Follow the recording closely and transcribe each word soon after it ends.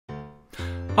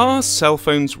Are cell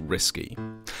phones risky?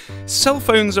 Cell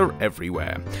phones are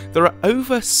everywhere. There are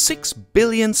over 6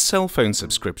 billion cell phone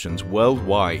subscriptions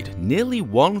worldwide, nearly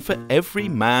one for every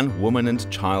man, woman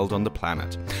and child on the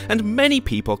planet, and many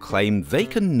people claim they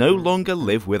can no longer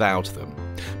live without them.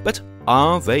 But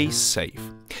are they safe?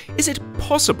 Is it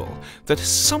possible that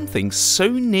something so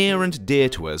near and dear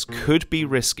to us could be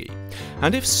risky?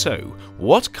 And if so,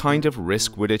 what kind of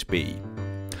risk would it be?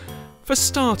 For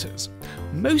starters,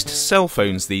 most cell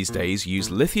phones these days use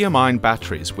lithium-ion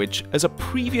batteries which, as a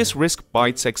previous Risk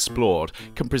Bytes explored,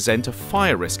 can present a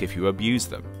fire risk if you abuse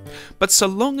them. But so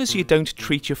long as you don't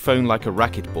treat your phone like a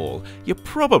racquetball, you're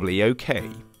probably okay.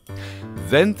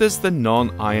 Then there's the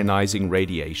non-ionizing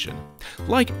radiation.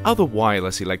 Like other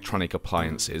wireless electronic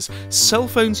appliances, cell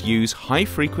phones use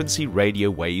high-frequency radio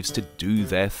waves to do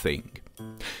their thing.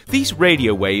 These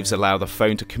radio waves allow the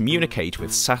phone to communicate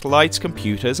with satellites,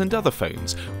 computers and other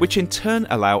phones, which in turn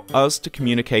allow us to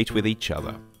communicate with each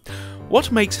other.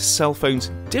 What makes cell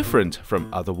phones different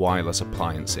from other wireless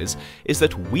appliances is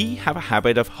that we have a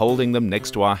habit of holding them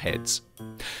next to our heads.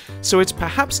 So it's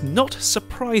perhaps not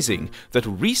surprising that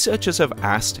researchers have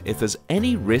asked if there's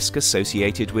any risk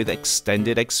associated with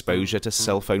extended exposure to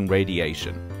cell phone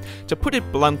radiation. To put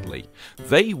it bluntly,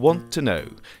 they want to know,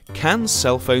 can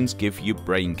cell phones give you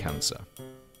brain cancer?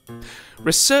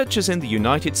 Researchers in the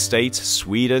United States,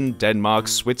 Sweden, Denmark,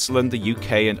 Switzerland, the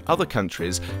UK and other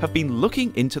countries have been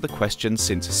looking into the question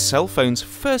since cell phones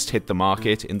first hit the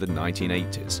market in the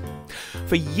 1980s.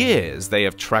 For years they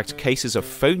have tracked cases of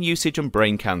phone usage and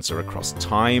brain cancer across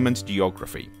time and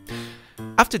geography.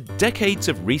 After decades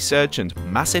of research and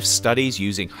massive studies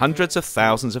using hundreds of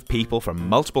thousands of people from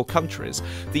multiple countries,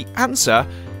 the answer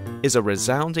is a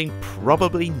resounding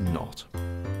probably not.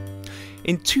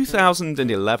 In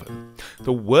 2011,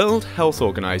 the World Health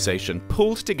Organization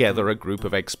pulled together a group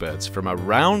of experts from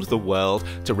around the world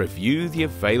to review the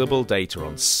available data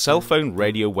on cell phone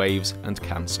radio waves and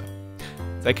cancer.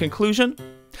 Their conclusion?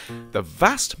 The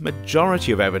vast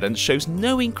majority of evidence shows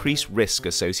no increased risk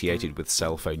associated with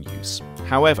cell phone use.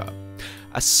 However,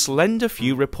 a slender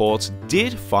few reports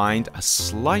did find a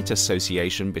slight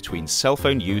association between cell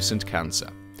phone use and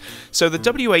cancer. So the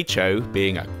WHO,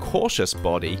 being a cautious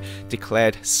body,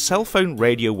 declared cell phone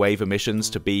radio wave emissions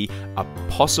to be a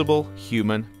possible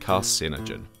human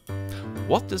carcinogen.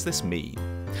 What does this mean?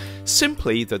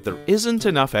 Simply that there isn't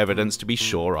enough evidence to be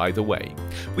sure either way.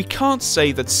 We can't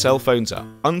say that cell phones are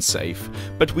unsafe,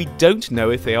 but we don't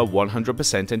know if they are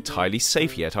 100% entirely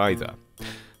safe yet either.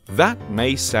 That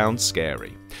may sound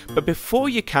scary, but before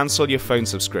you cancel your phone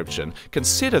subscription,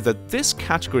 consider that this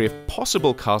category of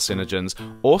possible carcinogens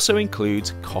also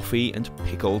includes coffee and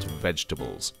pickled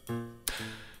vegetables.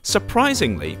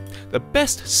 Surprisingly, the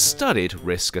best studied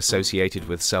risk associated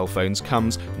with cell phones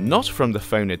comes not from the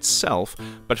phone itself,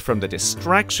 but from the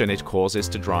distraction it causes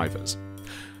to drivers.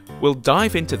 We'll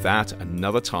dive into that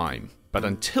another time. But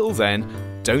until then,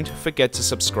 don't forget to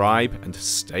subscribe and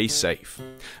stay safe.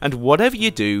 And whatever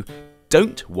you do,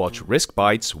 don't watch Risk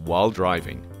Bytes while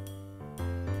driving.